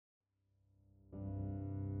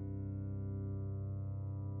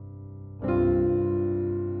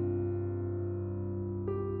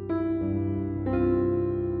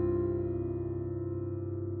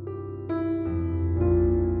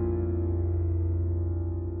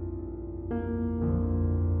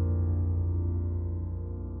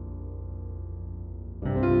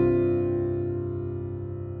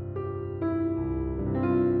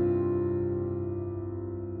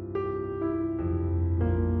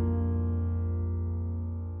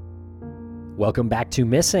Welcome back to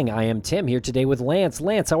Missing. I am Tim, here today with Lance.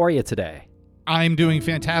 Lance, how are you today? I'm doing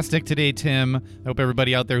fantastic today, Tim. I hope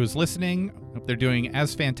everybody out there who's listening, hope they're doing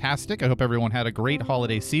as fantastic. I hope everyone had a great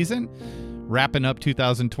holiday season. Wrapping up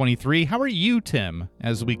 2023. How are you, Tim,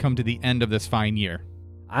 as we come to the end of this fine year?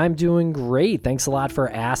 I'm doing great. Thanks a lot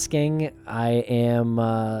for asking. I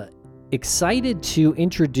am excited to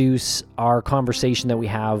introduce our conversation that we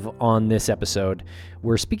have on this episode.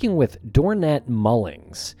 We're speaking with Dornett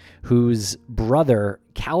Mullings, whose brother,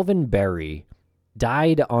 Calvin Berry,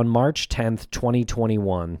 died on March 10th,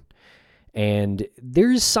 2021. And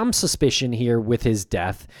there's some suspicion here with his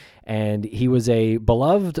death. And he was a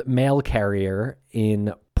beloved mail carrier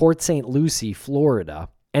in Port St. Lucie, Florida.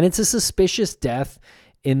 And it's a suspicious death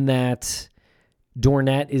in that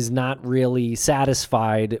Dornett is not really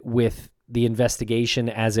satisfied with the investigation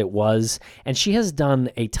as it was, and she has done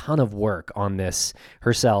a ton of work on this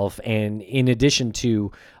herself, and in addition to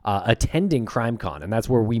attending CrimeCon, and that's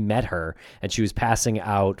where we met her, and she was passing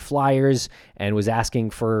out flyers and was asking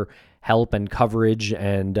for help and coverage,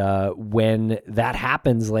 and when that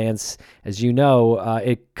happens, Lance, as you know,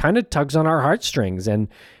 it kind of tugs on our heartstrings, and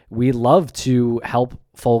we love to help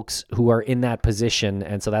folks who are in that position,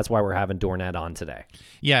 and so that's why we're having Dornett on today.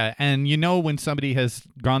 Yeah, and you know when somebody has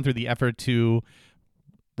gone through the effort to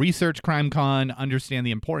research CrimeCon, understand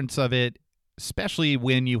the importance of it, especially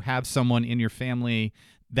when you have someone in your family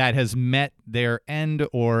that has met their end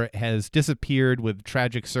or has disappeared with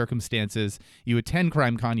tragic circumstances, you attend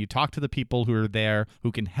CrimeCon, you talk to the people who are there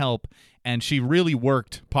who can help, and she really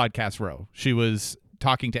worked Podcast Row. She was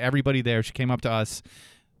talking to everybody there. She came up to us,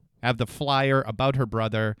 have the flyer about her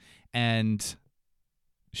brother, and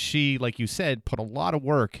she, like you said, put a lot of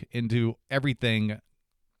work into everything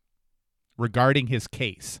regarding his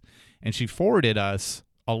case. And she forwarded us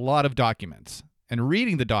a lot of documents. And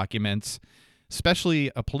reading the documents,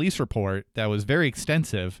 especially a police report that was very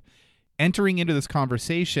extensive, entering into this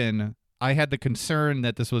conversation, I had the concern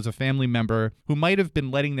that this was a family member who might have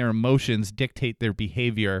been letting their emotions dictate their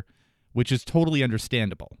behavior, which is totally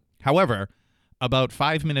understandable. However, about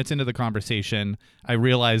 5 minutes into the conversation, I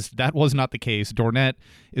realized that was not the case. Dornett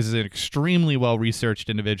is an extremely well-researched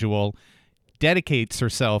individual, dedicates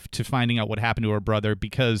herself to finding out what happened to her brother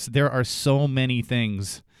because there are so many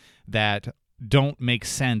things that don't make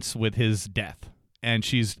sense with his death. And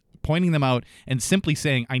she's pointing them out and simply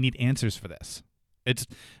saying, I need answers for this. It's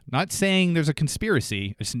not saying there's a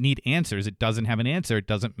conspiracy. I just need answers. It doesn't have an answer. It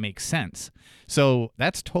doesn't make sense. So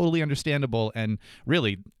that's totally understandable. And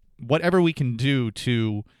really, whatever we can do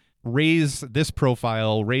to raise this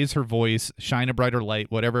profile, raise her voice, shine a brighter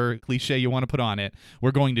light, whatever cliche you want to put on it,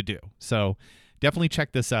 we're going to do. So definitely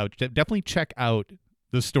check this out. Definitely check out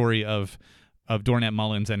the story of Dornett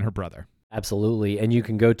Mullings and her brother. Absolutely. And you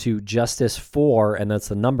can go to justice4, and that's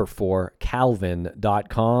the number 4,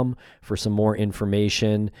 calvin.com for some more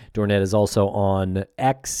information. Dornett is also on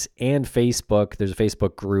X and Facebook. There's a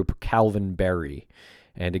Facebook group, Calvin Berry.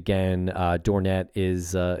 And again, Dornett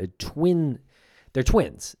is twin. They're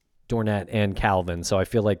twins, Dornett and Calvin. So I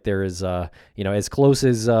feel like there is, as close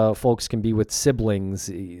as folks can be with siblings,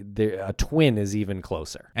 a twin is even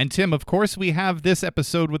closer. And Tim, of course, we have this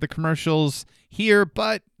episode with the commercials here,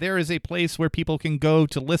 but there is a place where people can go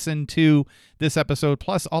to listen to this episode,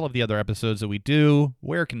 plus all of the other episodes that we do.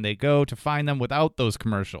 Where can they go to find them without those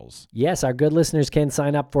commercials? Yes, our good listeners can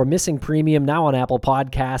sign up for Missing Premium now on Apple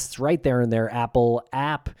Podcasts, right there in their Apple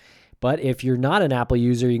app. But if you're not an Apple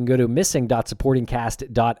user, you can go to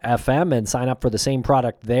missing.supportingcast.fm and sign up for the same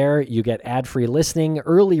product there. You get ad-free listening,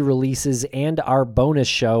 early releases, and our bonus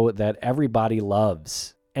show that everybody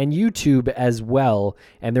loves. And YouTube as well.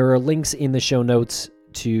 And there are links in the show notes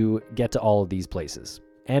to get to all of these places.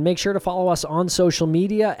 And make sure to follow us on social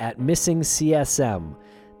media at MissingCSM.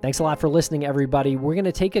 Thanks a lot for listening, everybody. We're going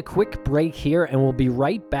to take a quick break here, and we'll be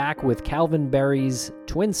right back with Calvin Berry's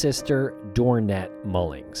twin sister, Dornett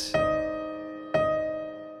Mullings.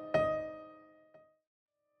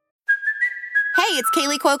 Hey, it's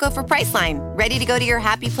Kaylee Cuoco for Priceline. Ready to go to your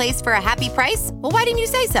happy place for a happy price? Well, why didn't you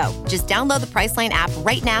say so? Just download the Priceline app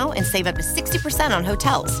right now and save up to 60% on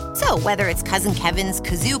hotels. So whether it's Cousin Kevin's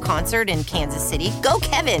Kazoo Concert in Kansas City, go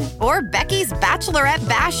Kevin, or Becky's Bachelorette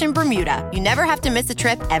Bash in Bermuda, you never have to miss a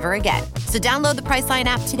trip ever again. So download the Priceline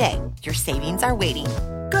app today. Your savings are waiting.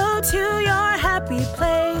 Go to your happy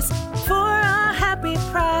place for a happy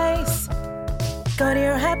price. Go to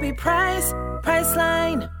your happy price,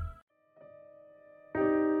 Priceline.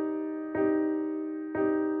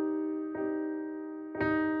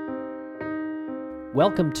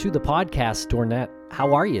 Welcome to the podcast, Dornett.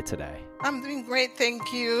 How are you today? I'm doing great,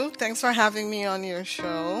 thank you. Thanks for having me on your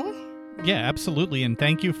show. Yeah, absolutely. And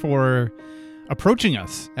thank you for approaching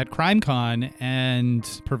us at CrimeCon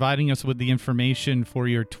and providing us with the information for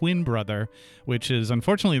your twin brother, which is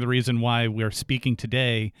unfortunately the reason why we're speaking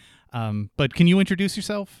today. But can you introduce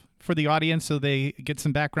yourself for the audience so they get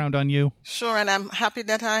some background on you? Sure, and I'm happy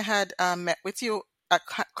that I had met with you at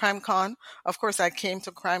CrimeCon. Of course, I came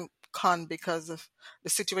to CrimeCon because of the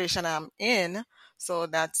situation I'm in. So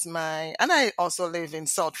that's and I also live in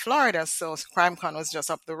South Florida, so CrimeCon was just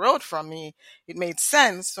up the road from me. It made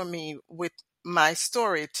sense for me with my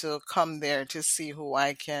story to come there to see who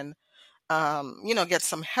I can, get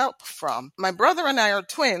some help from. My brother and I are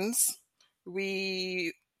twins.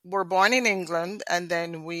 We were born in England, and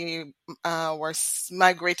then we were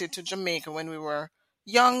migrated to Jamaica when we were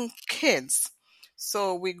young kids.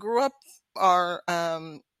 So we grew up our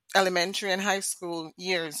elementary and high school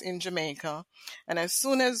years in Jamaica. And as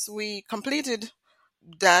soon as we completed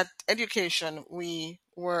that education, we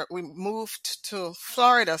moved to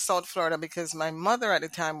Florida, South Florida, because my mother at the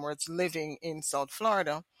time was living in South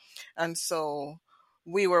Florida. And so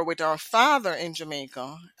we were with our father in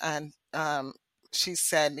Jamaica, and she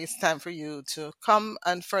said, it's time for you to come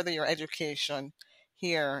and further your education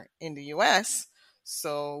here in the US.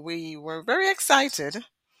 So we were very excited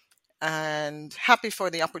and happy for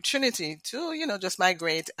the opportunity to, just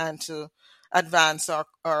migrate and to advance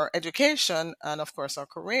our education and, of course, our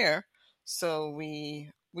career. So we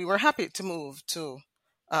were happy to move to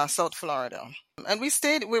South Florida. And we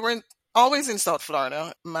were always in South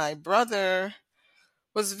Florida. My brother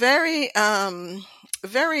was very,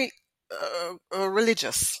 very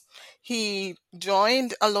religious. He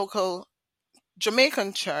joined a local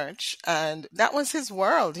Jamaican church, and that was his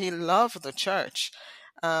world. He loved the church.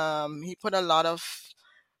 He put a lot of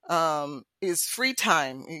his free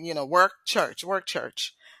time, work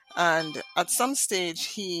church. And at some stage,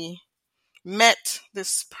 he met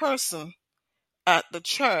this person at the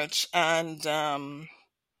church, and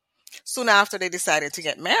soon after, they decided to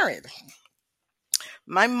get married.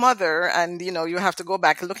 My mother, and you have to go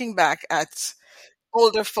back, looking back at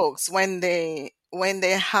older folks, when they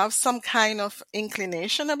have some kind of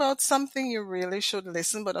inclination about something, you really should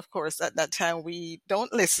listen. But of course, at that time, we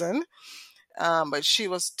don't listen. But she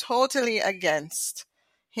was totally against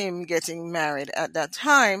him getting married at that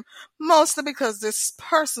time, mostly because this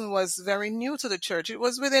person was very new to the church. It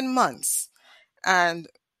was within months. And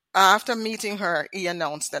after meeting her, he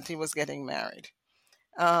announced that he was getting married.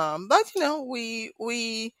 But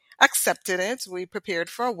we accepted it. We prepared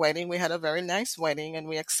for a wedding. We had a very nice wedding, and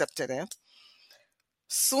we accepted it.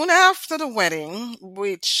 Soon after the wedding,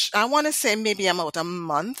 which I want to say maybe about a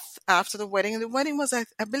month after the wedding was, I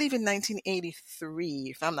believe, in 1983,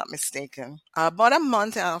 if I'm not mistaken. About a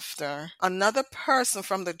month after, another person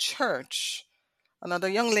from the church, another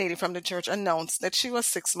young lady from the church, announced that she was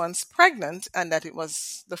 6 months pregnant, and that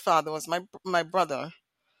the father was my brother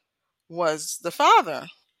was the father.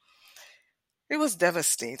 It was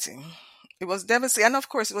devastating. It was devastating. And of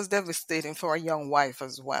course, it was devastating for a young wife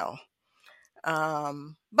as well.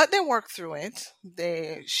 But they worked through it.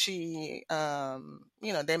 They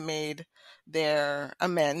made their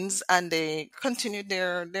amends, and they continued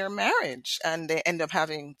their marriage, and they end up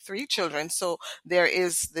having 3 children. So there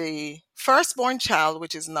is the firstborn child,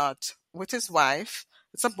 which is not with his wife.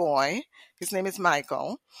 It's a boy. His name is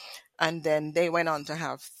Michael. And then they went on to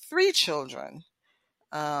have 3 children,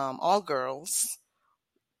 all girls.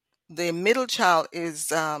 The middle child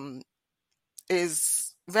is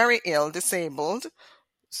very ill, disabled.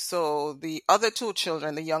 So the other 2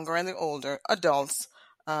 children, the younger and the older adults,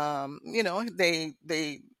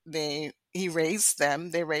 he raised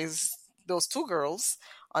them. They raised those 2 girls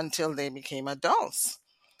until they became adults.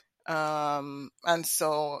 And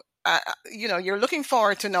so, you're looking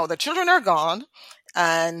forward to know the children are gone,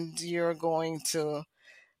 and you're going to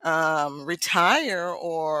retire,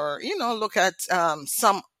 or look at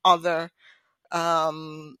some other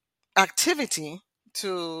activity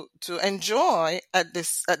to enjoy at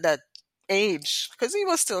that age, because he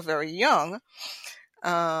was still very young.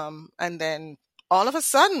 And then all of a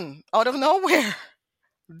sudden, out of nowhere,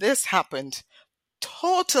 this happened.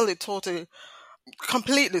 Totally,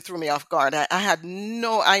 completely threw me off guard. I had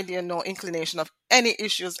no idea, no inclination of any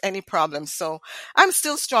issues, any problems. So I'm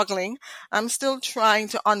still struggling. I'm still trying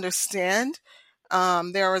to understand.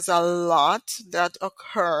 There was a lot that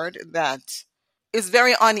occurred that is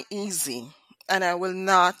very uneasy, and I will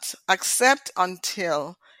not accept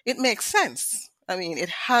until it makes sense. I mean, it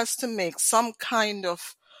has to make some kind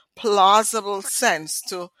of plausible sense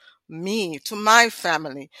to me, to my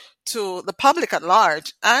family, to the public at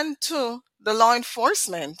large, and to the law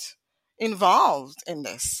enforcement involved in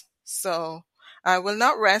this. So I will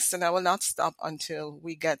not rest and I will not stop until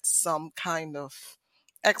we get some kind of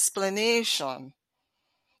explanation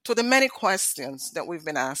to the many questions that we've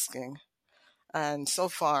been asking. And so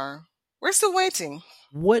far, we're still waiting.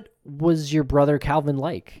 What was your brother Calvin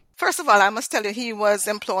like? First of all, I must tell you, he was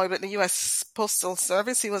employed with the U.S. Postal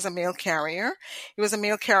Service. He was a mail carrier. He was a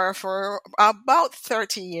mail carrier for about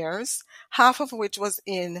 30 years, half of which was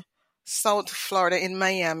in South Florida in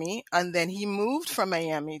Miami. And then he moved from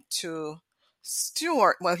Miami to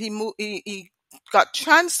Stuart. Well, he got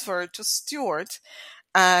transferred to Stuart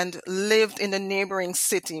and lived in the neighboring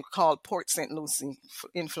city called Port St. Lucie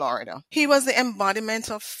in Florida. He was the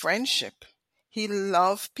embodiment of friendship. He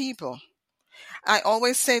loved people. I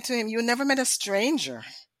always say to him, you never met a stranger,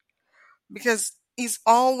 because he's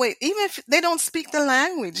always, even if they don't speak the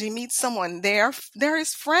language, he meets someone, they're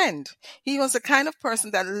his friend. He was the kind of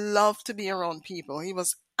person that loved to be around people. He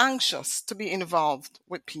was anxious to be involved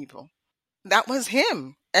with people. That was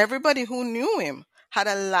him. Everybody who knew him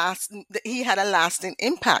he had a lasting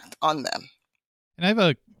impact on them. And I have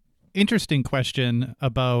a interesting question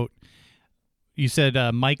about, you said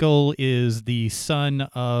Michael is the son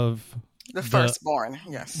of the firstborn,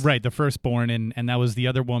 yes. Right, the firstborn, and that was the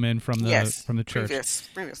other woman from the church.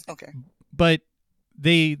 Previous, okay. But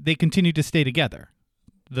they continued to stay together.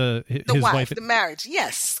 His wife, the marriage,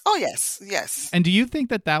 yes. Oh, yes. And do you think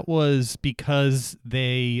that was because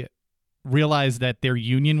they realized that their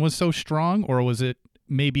union was so strong, or was it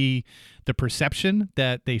maybe the perception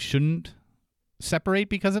that they shouldn't separate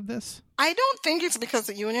because of this? I don't think it's because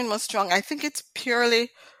the union was strong. I think it's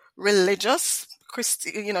purely religious.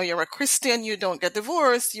 You're a Christian, you don't get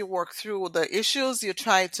divorced, you work through the issues, you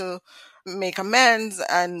try to make amends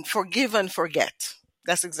and forgive and forget.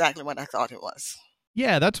 That's exactly what I thought it was.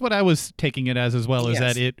 Yeah, that's what I was taking it as well, is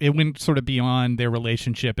Yes. that it went sort of beyond their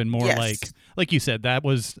relationship and more Yes. like you said, that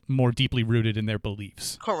was more deeply rooted in their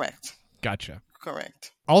beliefs. Correct. Gotcha.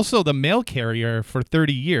 Correct. Also, the mail carrier for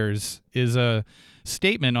 30 years is a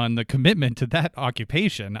statement on the commitment to that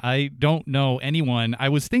occupation. I don't know anyone. I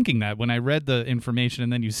was thinking that when I read the information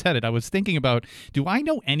and then you said it, I was thinking about, do I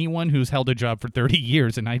know anyone who's held a job for 30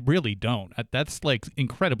 years? And I really don't. That's like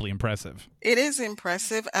incredibly impressive. It is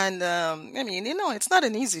impressive. And, it's not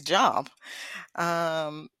an easy job.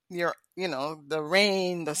 The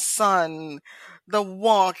rain, the sun, the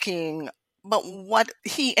walking. But what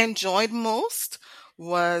he enjoyed most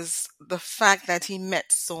was the fact that he met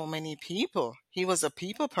so many people. He was a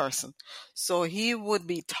people person. So he would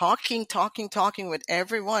be talking with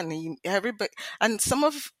everyone. Everybody, and some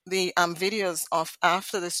of the videos of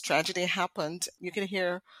after this tragedy happened, you can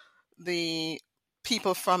hear the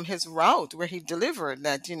people from his route where he delivered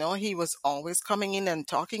that, he was always coming in and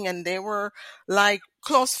talking, and they were like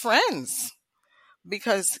close friends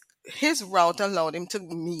because his route allowed him to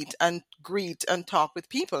meet and greet and talk with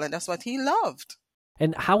people, and that's what he loved.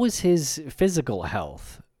 And how was his physical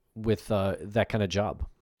health with that kind of job?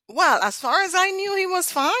 Well, as far as I knew, he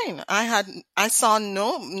was fine. I saw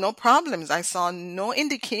no problems. I saw no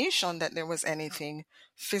indication that there was anything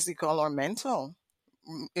physical or mental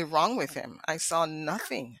wrong with him. I saw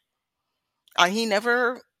nothing. And he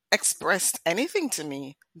never expressed anything to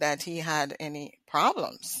me that he had any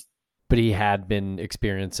problems. But he had been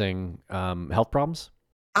experiencing health problems?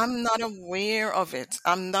 I'm not aware of it.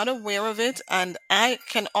 And I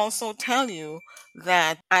can also tell you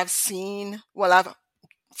that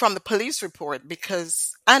from the police report,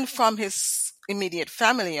 and from his immediate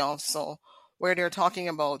family also, where they're talking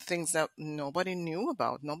about things that nobody knew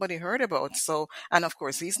about, nobody heard about. So, and of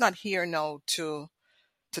course, he's not here now to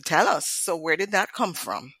tell us. So where did that come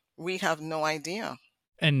from? We have no idea.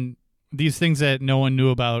 And these things that no one knew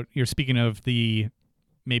about, you're speaking of the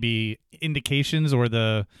maybe indications or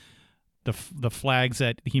the flags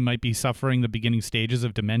that he might be suffering the beginning stages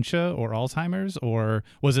of dementia or Alzheimer's, or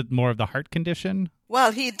was it more of the heart condition?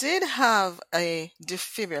 Well, he did have a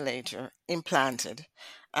defibrillator implanted,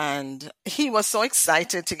 and he was so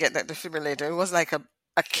excited to get that defibrillator. It was like a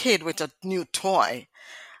kid with a new toy.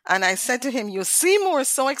 And I said to him, you seem more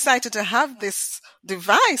so excited to have this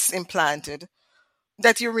device implanted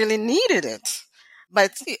that you really needed it.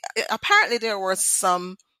 But apparently there was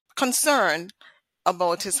some concern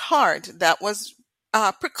about his heart that was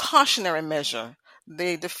a precautionary measure.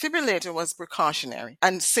 The defibrillator was precautionary.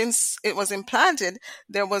 And since it was implanted,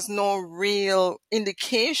 there was no real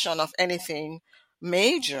indication of anything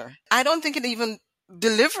major. I don't think it even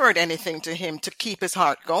delivered anything to him to keep his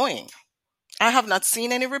heart going. I have not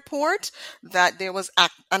seen any report that there was an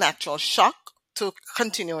actual shock to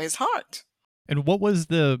continue his heart. And what was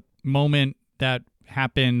the moment that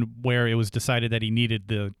happened where it was decided that he needed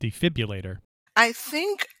the defibrillator? I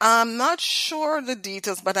think I'm not sure the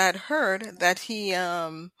details, but I'd heard that he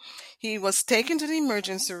was taken to the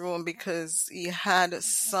emergency room because he had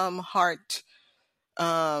some heart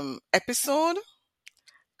episode,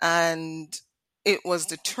 and it was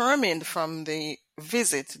determined from the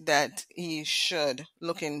visit that he should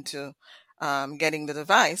look into getting the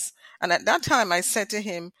device. And at that time, I said to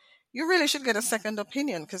him, "You really should get a second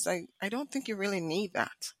opinion because I don't think you really need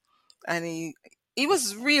that." And he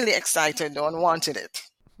was really excited though and wanted it.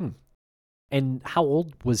 And how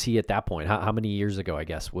old was he at that point? How many years ago, I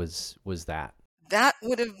guess, was that? That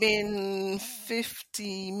would have been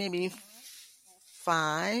 50, maybe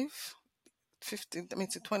 50, I mean,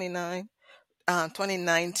 to 29,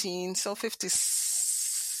 2019, so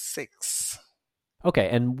 56. Okay,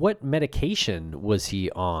 and what medication was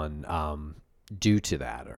he on due to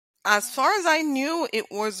that? As far as I knew,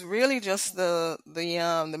 it was really just the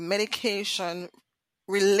medication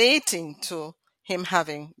relating to him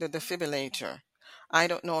having the defibrillator. I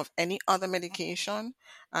don't know of any other medication.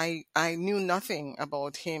 I knew nothing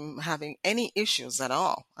about him having any issues at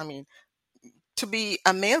all. I mean, to be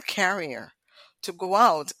a mail carrier, to go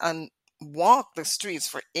out and walk the streets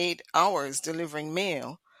for 8 hours delivering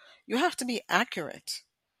mail, you have to be accurate.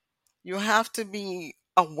 You have to be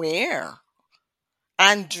aware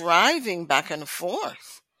and driving back and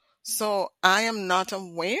forth. So I am not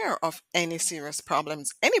aware of any serious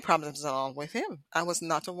problems, any problems at all with him. I was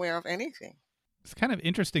not aware of anything. It's kind of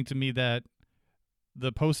interesting to me that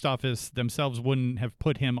the post office themselves wouldn't have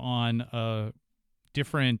put him on a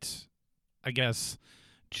different, I guess,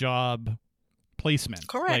 job placement.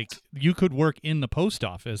 Correct. Like, you could work in the post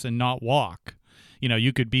office and not walk. You know,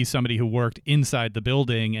 you could be somebody who worked inside the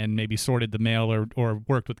building and maybe sorted the mail or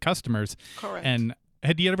worked with customers. Correct. And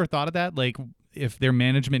had you ever thought of that? Like, if their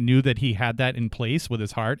management knew that he had that in place with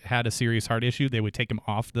his heart, had a serious heart issue, they would take him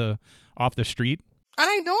off the street? And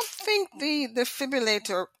I don't think the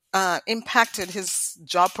defibrillator impacted his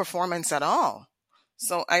job performance at all.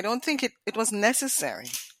 So I don't think it was necessary.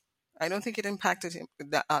 I don't think it impacted him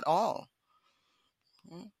at all.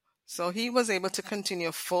 So he was able to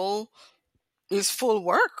continue his full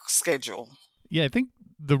work schedule. Yeah, I think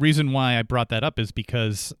the reason why I brought that up is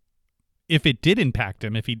because if it did impact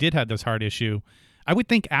him, if he did have this heart issue, I would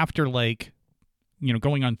think after, like, you know,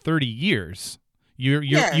 going on 30 years,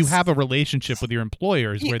 you have a relationship with your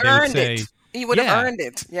employers where they would say, he would have earned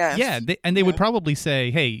it. Yes. Yeah, they would probably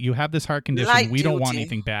say, "Hey, you have this heart condition. Light we don't want duty.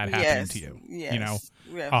 anything bad happening to you." Yes. You know,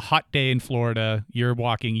 Yeah. a hot day in Florida, you're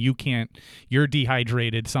walking, you're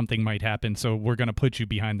dehydrated, something might happen, so we're going to put you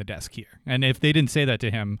behind the desk here. And if they didn't say that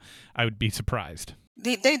to him, I would be surprised.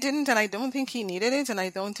 They didn't, and I don't think he needed it, and I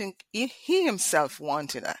don't think he himself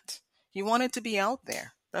wanted that. He wanted to be out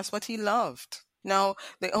there. That's what he loved. Now,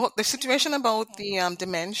 the situation about the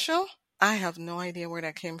dementia, I have no idea where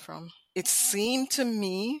that came from. It seemed to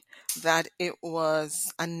me that it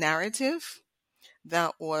was a narrative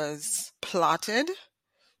that was plotted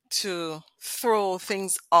to throw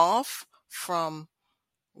things off from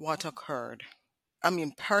what occurred. I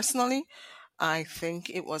mean, personally, I think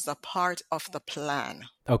it was a part of the plan.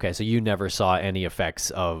 Okay, so you never saw any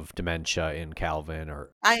effects of dementia in Calvin,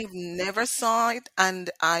 or I never saw it, and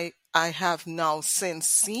I have now since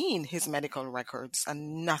seen his medical records,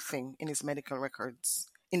 and nothing in his medical records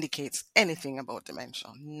indicates anything about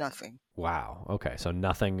dementia. Nothing. wow. Okay, so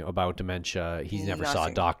nothing about dementia. He never saw a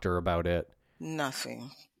Nothing. doctor about it.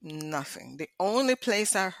 Nothing. The only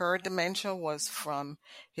place I heard dementia was from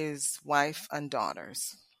his wife and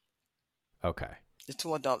daughters, Okay, the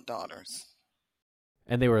two adult daughters.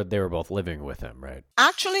 and they were both living with him, right?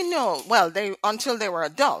 Actually, no. Well, until they were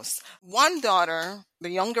adults. One daughter, the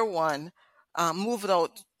younger one, moved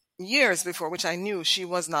out years before, which I knew she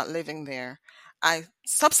was not living there. I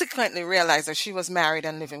subsequently realized that she was married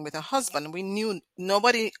and living with a husband.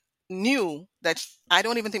 Nobody knew that. I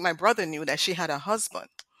don't even think my brother knew that she had a husband,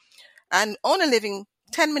 and only living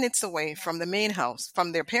 10 minutes away from the main house,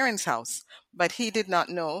 from their parents' house. But he did not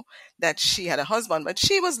know that she had a husband, but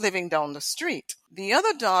she was living down the street. The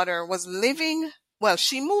other daughter was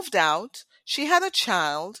she moved out, she had a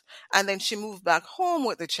child, and then she moved back home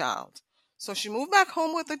with the child. So she moved back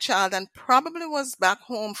home with the child and probably was back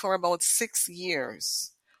home for about 6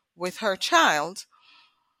 years with her child.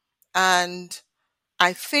 And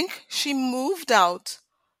I think she moved out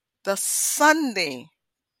the Sunday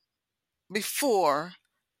before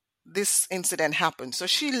this incident happened. So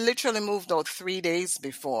she literally moved out 3 days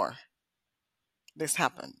before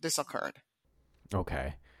this occurred.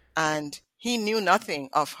 Okay. And he knew nothing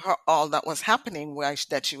of all that was happening,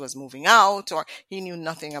 that she was moving out, or he knew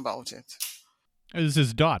nothing about it. It was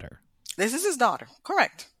his daughter. This is his daughter,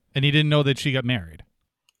 correct. And he didn't know that she got married.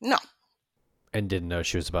 No. And didn't know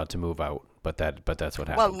she was about to move out, but that's what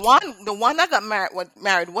Well, happened. the one that got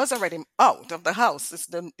married was already out of the house. It's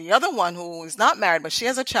the other one who is not married, but she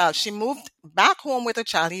has a child. She moved back home with a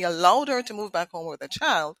child. He allowed her to move back home with a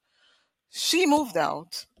child. She moved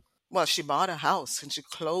out. Well, she bought a house and she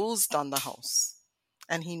closed on the house,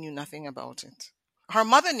 and he knew nothing about it. Her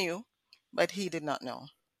mother knew, but he did not know.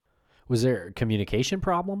 Was there communication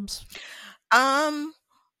problems?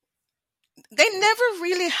 They never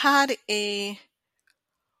really had a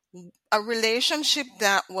relationship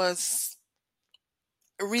that was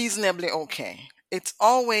reasonably okay. It's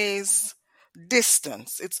always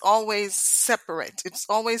distance. It's always separate. It's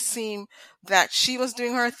always seemed that she was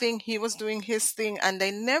doing her thing, he was doing his thing, and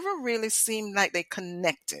they never really seemed like they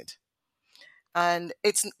connected. And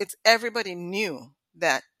it's everybody knew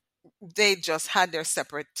that they just had their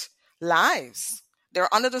separate lives.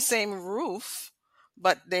 They're under the same roof,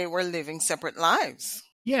 but they were living separate lives.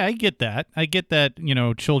 Yeah, I get that. I get that,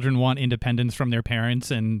 children want independence from their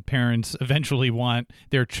parents, and parents eventually want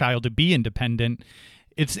their child to be independent.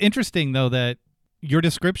 It's interesting, though, that your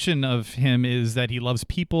description of him is that he loves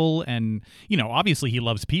people, and, obviously he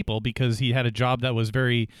loves people because he had a job that was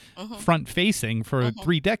very front-facing for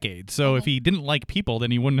 3 decades. So if he didn't like people,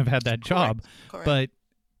 then he wouldn't have had that job. Correct. But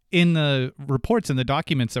in the reports and the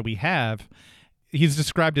documents that we have, he's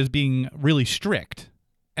described as being really strict.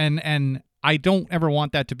 And I don't ever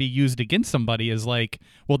want that to be used against somebody as like,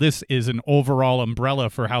 well, this is an overall umbrella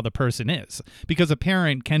for how the person is. Because a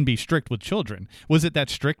parent can be strict with children. Was it that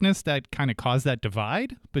strictness that kind of caused that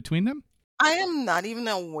divide between them? I am not even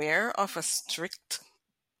aware of a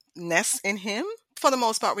strictness in him. For the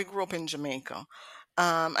most part, we grew up in Jamaica.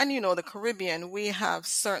 And the Caribbean, we have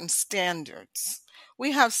certain standards.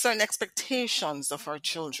 We have certain expectations of our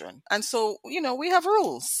children. And so, we have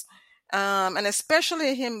rules. And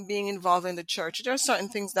especially him being involved in the church, there are certain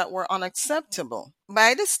things that were unacceptable.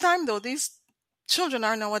 By this time, though, these children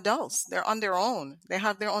are now adults. They're on their own. They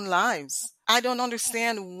have their own lives. I don't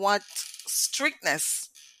understand what strictness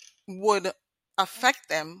would affect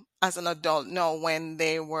them as an adult now when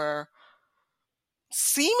they were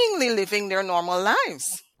seemingly living their normal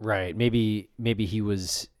lives. Right. Maybe he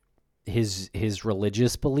was his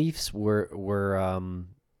religious beliefs were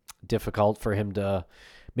difficult for him to.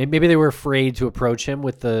 Maybe they were afraid to approach him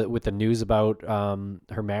with the news about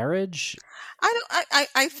her marriage.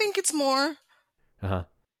 I think it's more.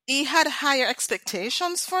 He had higher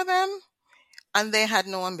expectations for them, and they had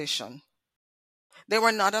no ambition. They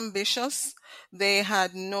were not ambitious. They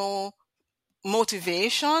had no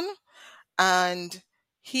motivation, and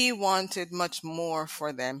he wanted much more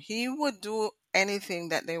for them. He would do anything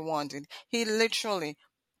that they wanted. He literally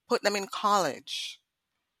put them in college.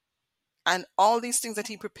 And all these things that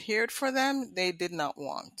he prepared for them, they did not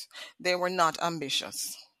want. They were not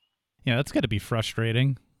ambitious. Yeah, that's got to be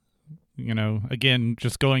frustrating. Again,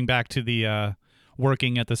 just going back to the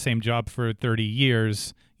working at the same job for 30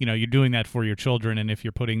 years, you're doing that for your children. And if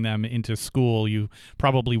you're putting them into school, you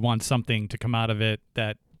probably want something to come out of it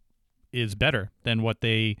that is better than what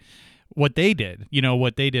they did,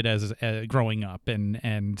 what they did as growing up,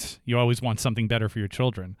 and you always want something better for your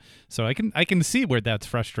children. So I can see where that's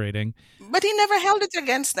frustrating. But he never held it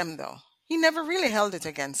against them, though. He never really held it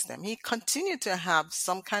against them. He continued to have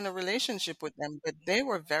some kind of relationship with them, but they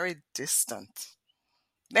were very distant.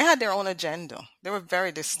 They had their own agenda. They were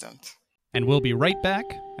very distant. And we'll be right back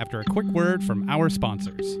after a quick word from our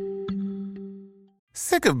sponsors.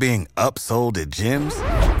 Sick of being upsold at gyms?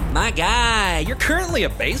 My guy, you're currently a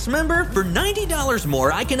base member? For $90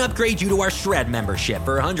 more, I can upgrade you to our Shred membership.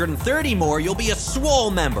 For $130 more, you'll be a Swole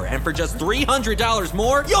member. And for just $300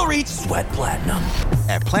 more, you'll reach Sweat Platinum.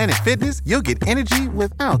 At Planet Fitness, you'll get energy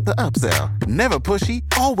without the upsell. Never pushy,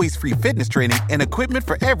 always free fitness training and equipment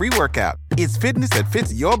for every workout. It's fitness that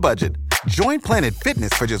fits your budget. Join Planet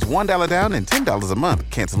Fitness for just $1 down and $10 a month.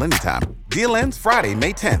 Cancel anytime. Deal ends Friday,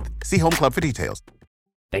 May 10th. See Home Club for details.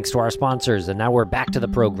 Thanks to our sponsors, and now we're back to the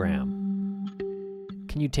program.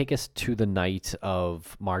 Can you take us to the night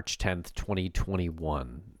of March 10th,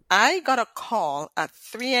 2021? I got a call at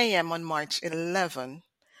 3 a.m. on March 11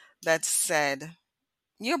 that said,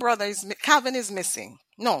 your brother Calvin is missing.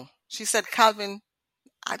 No, she said Calvin,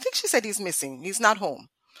 I think she said he's missing. He's not home.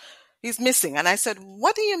 He's missing. And I said,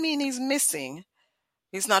 what do you mean he's missing?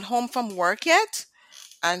 He's not home from work yet?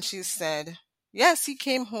 And she said, yes, he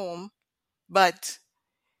came home, but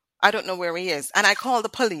I don't know where he is. And I called the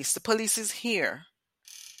police. The police is here.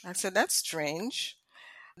 I said, that's strange.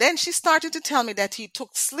 Then she started to tell me that he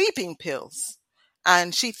took sleeping pills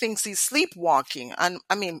and she thinks he's sleepwalking. And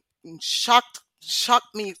shocked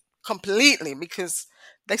me completely because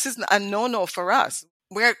This is a no-no for us.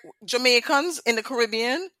 We're Jamaicans in the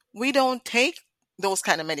Caribbean. We don't take those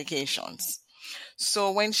kind of medications.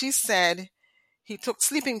 So when she said he took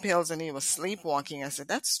sleeping pills and he was sleepwalking, I said,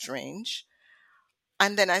 that's strange.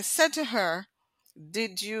 And then I said to her,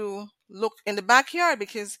 did you look in the backyard?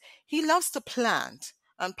 Because he loves to plant.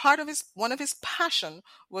 And one of his passion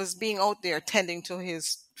was being out there tending to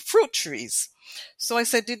his fruit trees. So I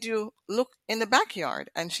said, did you look in the backyard?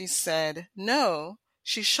 And she said, no.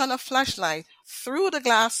 She shone a flashlight through the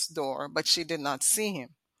glass door, but she did not see him.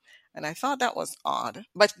 And I thought that was odd.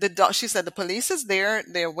 But she said the police is there.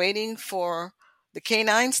 They're waiting for the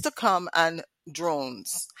canines to come and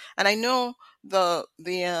drones. And I know the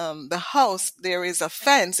house, there is a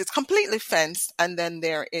fence. It's completely fenced. And then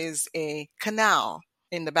there is a canal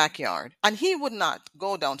in the backyard. And he would not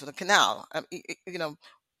go down to the canal.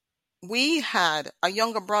 We had a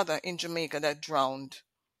younger brother in Jamaica that drowned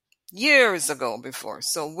years ago before.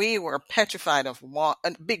 So we were petrified of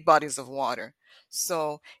big bodies of water.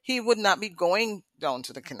 So he would not be going down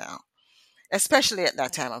to the canal, especially at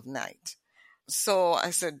that time of night. So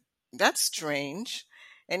I said, that's strange.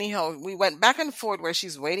 Anyhow, we went back and forth where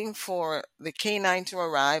she's waiting for the canine to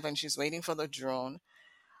arrive and she's waiting for the drone.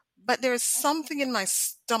 But there is something in my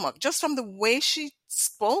stomach, just from the way she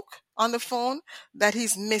spoke on the phone, that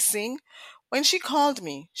he's missing. When she called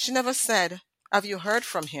me, she never said, have you heard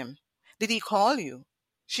from him? Did he call you?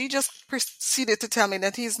 She just proceeded to tell me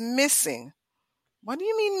that he's missing. What do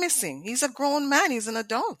you mean missing? He's a grown man. He's an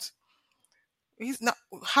adult. He's not.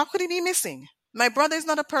 How could he be missing? My brother is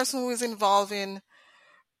not a person who is involved in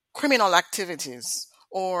criminal activities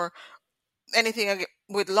or anything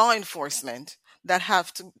with law enforcement that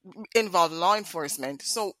have to involve law enforcement.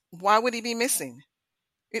 So why would he be missing?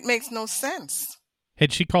 It makes no sense.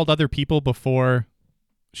 Had she called other people before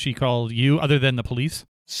she called you, other than the police?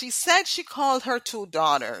 She said she called her two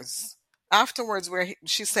daughters. Afterwards,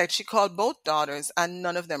 she said she called both daughters and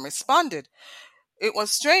none of them responded. It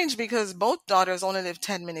was strange because both daughters only live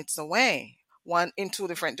 10 minutes away, one in two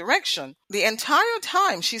different directions. The entire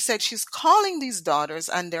time she said she's calling these daughters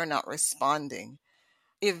and they're not responding.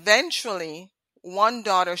 Eventually, one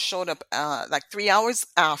daughter showed up like 3 hours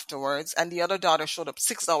afterwards, and the other daughter showed up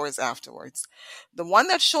 6 hours afterwards. The one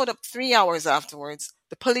that showed up 3 hours afterwards,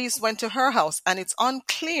 the police went to her house, and it's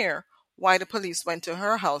unclear why the police went to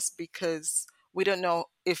her house because we don't know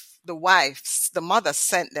if the mother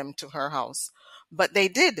sent them to her house. But they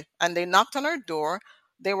did, and they knocked on her door.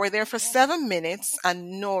 They were there for 7 minutes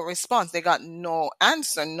and no response. They got no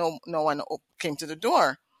answer. No one came to the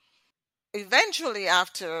door. Eventually,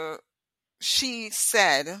 after she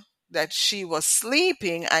said that she was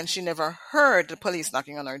sleeping and she never heard the police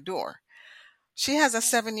knocking on her door. She has a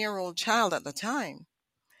 7-year-old child at the time.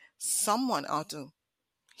 Someone ought to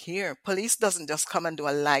hear. Police doesn't just come and do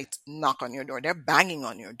a light knock on your door. They're banging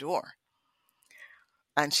on your door.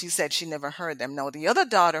 And she said she never heard them. Now, the other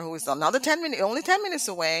daughter, who is only 10 minutes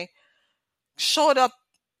away, showed up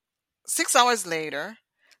 6 hours later,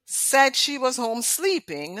 said she was home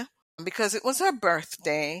sleeping because it was her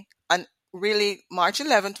birthday. And really, March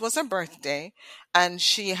 11th was her birthday, and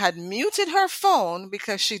she had muted her phone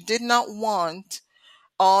because she did not want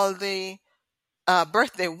all the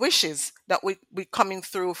birthday wishes that we coming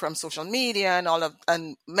through from social media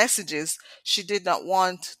and messages. She did not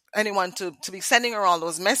want anyone to be sending her all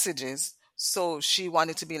those messages, so she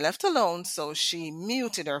wanted to be left alone. So she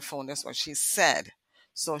muted her phone. That's what she said.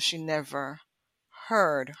 So she never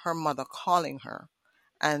heard her mother calling her.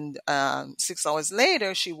 And 6 hours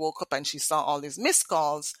later, she woke up and she saw all these missed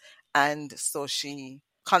calls. And so she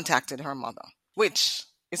contacted her mother, which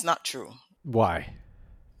is not true. Why?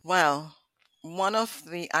 Well, one of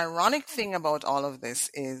the ironic thing about all of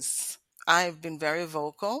this is I've been very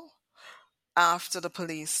vocal after the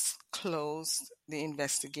police closed the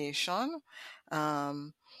investigation.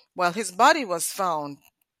 His body was found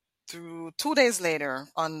 2 days later,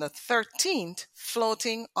 on the 13th,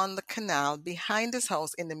 floating on the canal behind his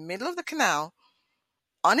house in the middle of the canal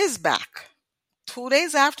on his back. 2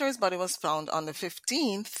 days after his body was found, on the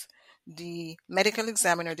 15th, the medical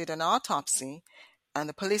examiner did an autopsy and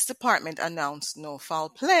the police department announced no foul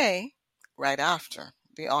play right after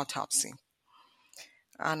the autopsy.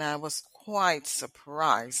 And I was quite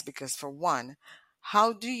surprised because, for one,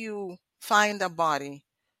 how do you find a body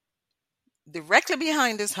directly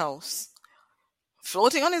behind his house,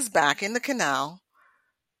 floating on his back in the canal,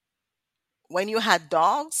 when you had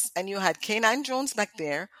dogs and you had canine drones back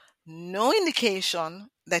there, no indication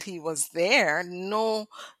that he was there, no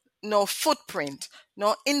footprint,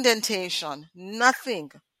 no indentation,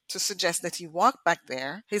 nothing to suggest that he walked back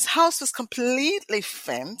there. His house was completely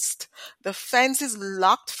fenced. The fence is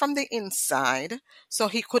locked from the inside, so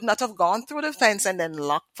he could not have gone through the fence and then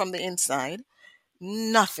locked from the inside.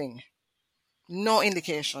 Nothing. No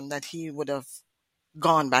indication that he would have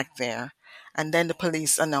gone back there. And then the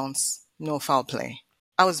police announced no foul play.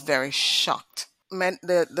 I was very shocked.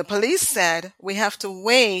 The police said we have to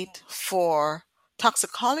wait for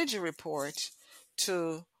toxicology report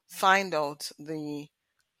to find out the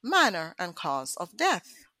manner and cause of death.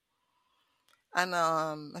 And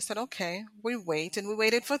I said, okay, we wait, and we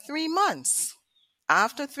waited for 3 months.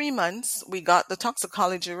 After 3 months, we got the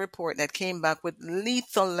toxicology report that came back with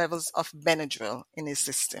lethal levels of Benadryl in his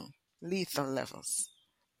system. Lethal levels.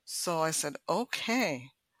 So I said, okay,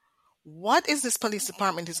 what is this police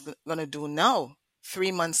department is going to do now?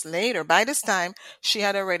 3 months later, by this time, she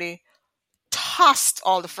had already tossed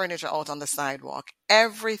all the furniture out on the sidewalk.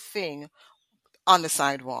 Everything on the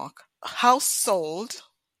sidewalk. House sold,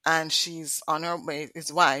 and she's on her way,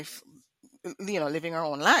 his wife, living her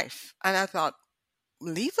own life. And I thought,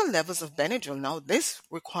 lethal levels of Benadryl, now this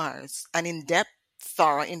requires an in-depth,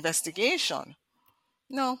 thorough investigation.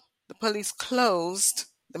 No, the police closed.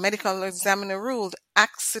 The medical examiner ruled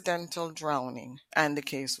accidental drowning, and the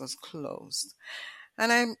case was closed.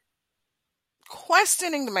 And I'm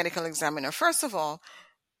questioning the medical examiner. First of all,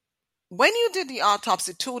 when you did the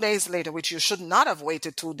autopsy 2 days later, which you should not have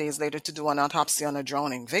waited 2 days later to do an autopsy on a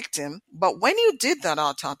drowning victim, but when you did that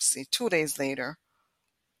autopsy 2 days later,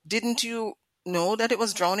 didn't you know that it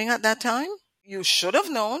was drowning at that time? You should have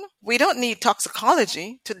known. We don't need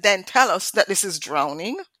toxicology to then tell us that this is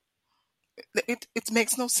drowning. It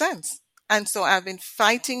makes no sense. And so I've been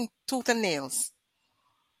fighting tooth and nails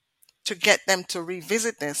to get them to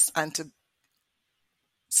revisit this and to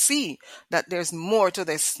see that there's more to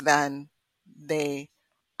this than they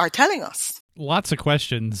are telling us. Lots of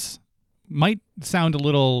questions. Might sound a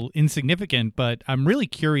little insignificant, but I'm really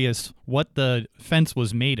curious what the fence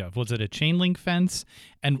was made of. Was it a chain link fence?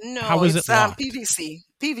 And how was it locked?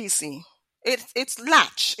 PVC. It's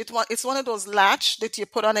latch. It's one of those latch that you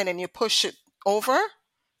put on it and you push it over.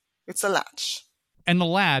 It's a latch. And the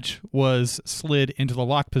latch was slid into the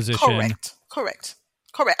lock position. Correct.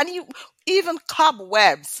 And even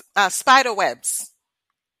cobwebs, spider webs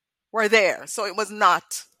were there. So it was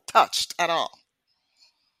not touched at all.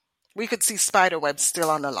 We could see spider webs still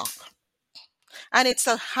on the lock. And it's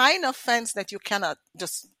a high enough fence that you cannot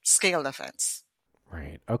just scale the fence.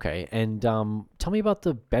 Right. Okay. And tell me about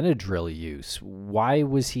the Benadryl use. Why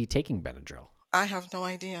was he taking Benadryl? I have no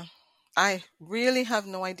idea. I really have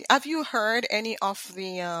no idea. Have you heard any of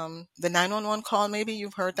the 911 call? Maybe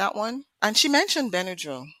you've heard that one. And she mentioned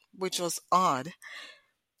Benadryl, which was odd.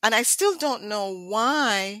 And I still don't know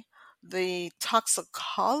why the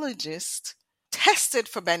toxicologist tested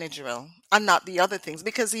for Benadryl and not the other things,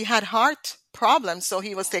 because he had heart problems, so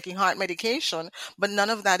he was taking heart medication, but none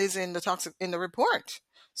of that is in the report.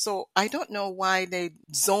 So I don't know why they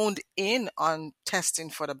zoned in on testing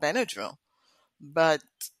for the Benadryl, but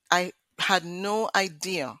I had no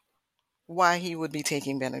idea why he would be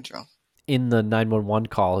taking Benadryl. In the 911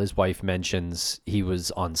 call, his wife mentions he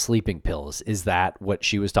was on sleeping pills. Is that what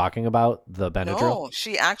she was talking about, the Benadryl? No,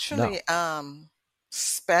 she actually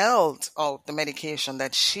spelled out the medication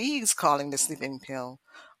that she's calling the sleeping pill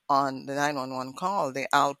on the 911 call, the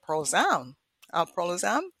alprolizam.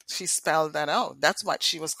 She spelled that out. That's what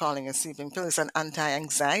she was calling a sleeping pill. It's an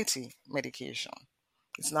anti-anxiety medication.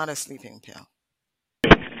 It's not a sleeping pill.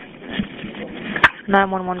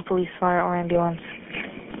 911, police, fire, or ambulance.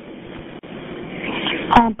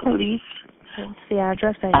 Police. What's the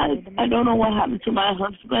address? I don't know what happened to my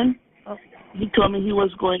husband. Oh. He told me he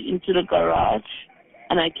was going into the garage,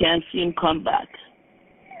 and I can't see him come back.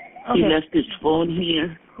 Okay. He left his phone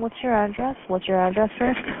here. What's your address?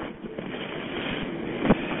 Sir?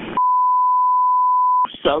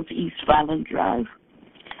 Southeast Fallon Drive.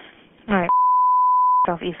 All right.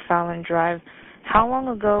 Southeast Fallon Drive. How long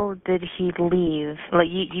ago did he leave? Like,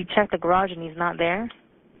 you checked the garage and he's not there?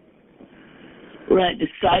 Right, the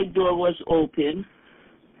side door was open,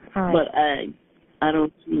 All right. but I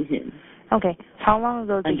don't see him. Okay. How long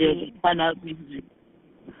ago did he...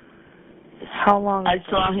 How long I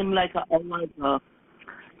saw him like an hour ago,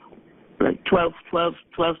 like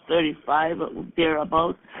 12:35,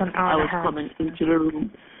 thereabouts. So an hour I and was a half. coming into the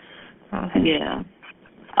room. Okay. Yeah.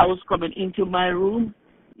 I was coming into my room,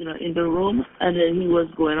 in the room, and then he was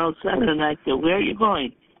going outside, and I said, "Where are you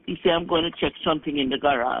going?" He said, "I'm going to check something in the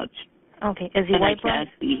garage." Okay. Is he and white, I black? can't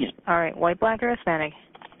see him. All right. White, black, or Hispanic?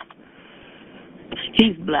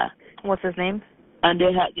 He's black. What's his name? And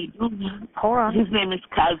they had Hold on. His name is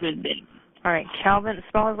Calvin Banks. All right, Calvin,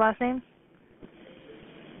 spell his last name?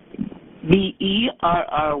 Berry.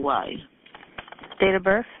 Date of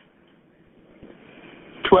birth?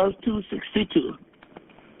 12/2/62.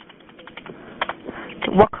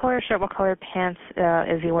 What color shirt, what color pants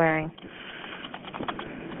is he wearing?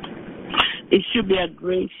 It should be a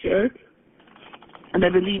gray shirt, and I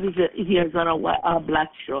believe he has on a black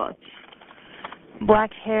shorts.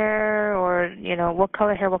 Black hair, or, what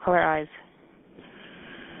color hair, what color eyes?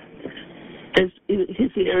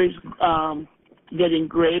 His hair is getting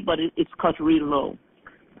gray, but it's cut real low.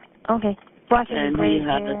 Okay. Black hair, And gray he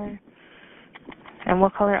has hair. And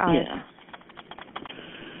what color eyes? Yeah.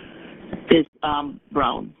 It's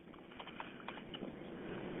brown.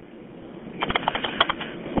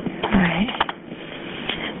 All right.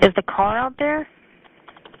 Is the car out there?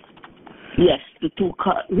 Yes, his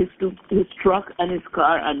truck and his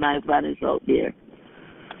car and my van is out there.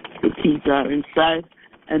 The keys are inside,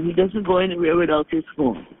 and he doesn't go anywhere without his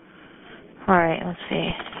phone. All right, let's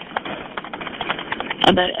see.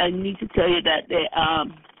 And I need to tell you that they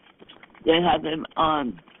have him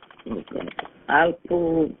on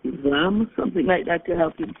Alpozam, something like that, to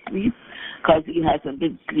help him sleep, because he hasn't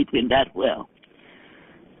been sleeping that well.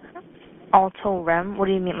 Alto REM? What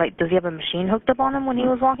do you mean? Like, does he have a machine hooked up on him when he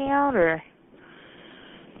was walking out, or?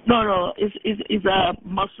 No, it's a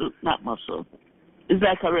not muscle. It's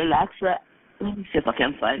like a relaxer. Let me see if I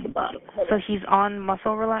can find the bottom. So he's on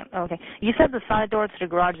muscle relax? Okay. You said the side door to the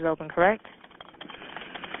garage is open, correct?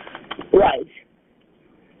 Right.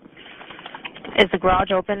 Is the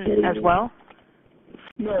garage open as well?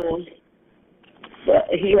 No. But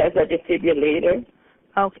he has a defibrillator.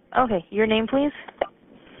 Okay. Your name, please?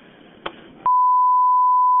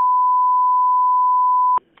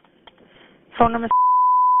 Phone number?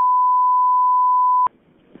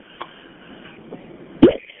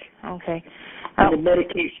 Yes. Okay. And the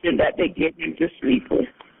medication that they give him to sleep with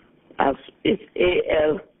is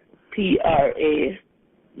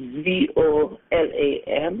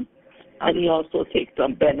ALPRAZOLAM, and he also takes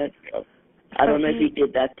some Benadryl. I don't know if he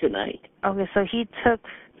did that tonight. Okay, so he took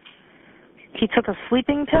a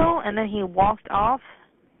sleeping pill and then he walked off.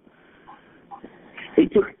 He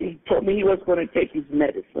told me he was going to take his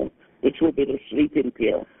medicine, which would be the sleeping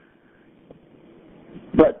pill.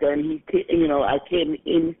 But then I came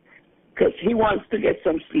in because he wants to get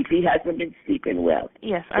some sleep. He hasn't been sleeping well.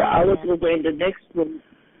 Yes, so I was over in the next room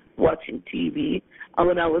watching TV, and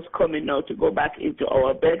when I was coming out to go back into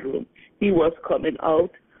our bedroom, he was coming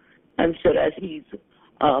out and said that he's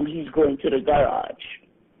going to the garage.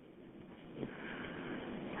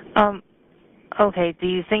 Okay, do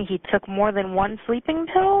you think he took more than one sleeping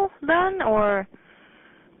pill then, or?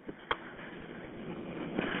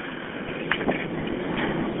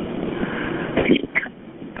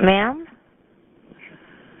 Ma'am?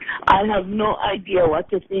 I have no idea what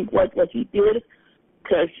to think, what he did,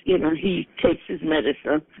 because, he takes his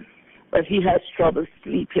medicine, but he has trouble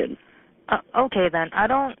sleeping. Okay, then.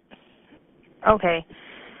 Okay.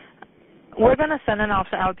 We're going to send an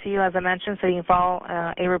officer out to you, as I mentioned, so you can file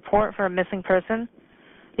a report for a missing person,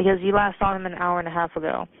 because you last saw him an hour and a half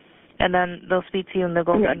ago. And then they'll speak to you and they'll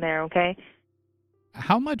go from there, okay?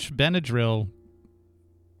 How much Benadryl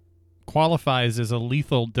qualifies as a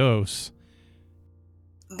lethal dose?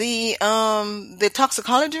 The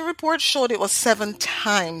toxicology report showed it was 7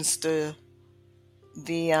 times the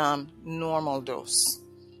normal dose.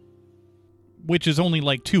 Which is only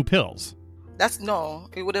like 2 pills.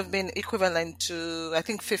 It would have been equivalent to, I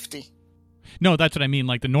think, 50. No, that's what I mean.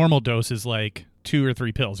 Like the normal dose is like 2 or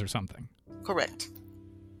 3 pills or something. Correct.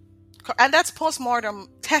 And that's postmortem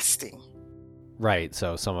testing. Right,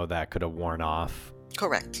 so some of that could have worn off.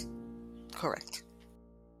 Correct.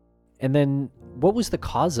 And then what was the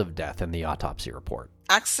cause of death in the autopsy report?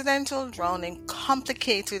 Accidental drowning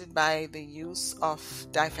complicated by the use of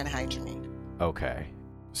diphenhydramine. Okay.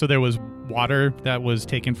 So there was water that was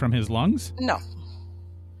taken from his lungs? No.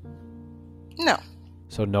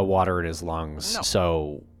 So no water in his lungs. No.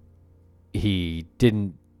 So he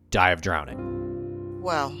didn't die of drowning.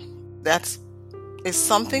 Well, that is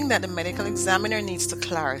something that the medical examiner needs to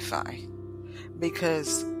clarify,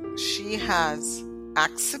 because she has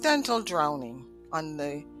accidental drowning on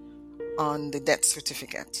the death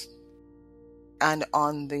certificate and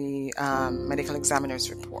on the medical examiner's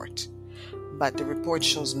report. But the report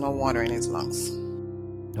shows no water in his lungs.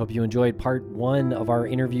 Hope you enjoyed part 1 of our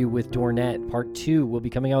interview with Dornett. Part 2 will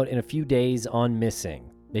be coming out in a few days on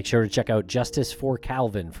missing. Make sure to check out Justice for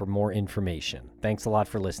Calvin for more information. Thanks a lot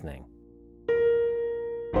for listening.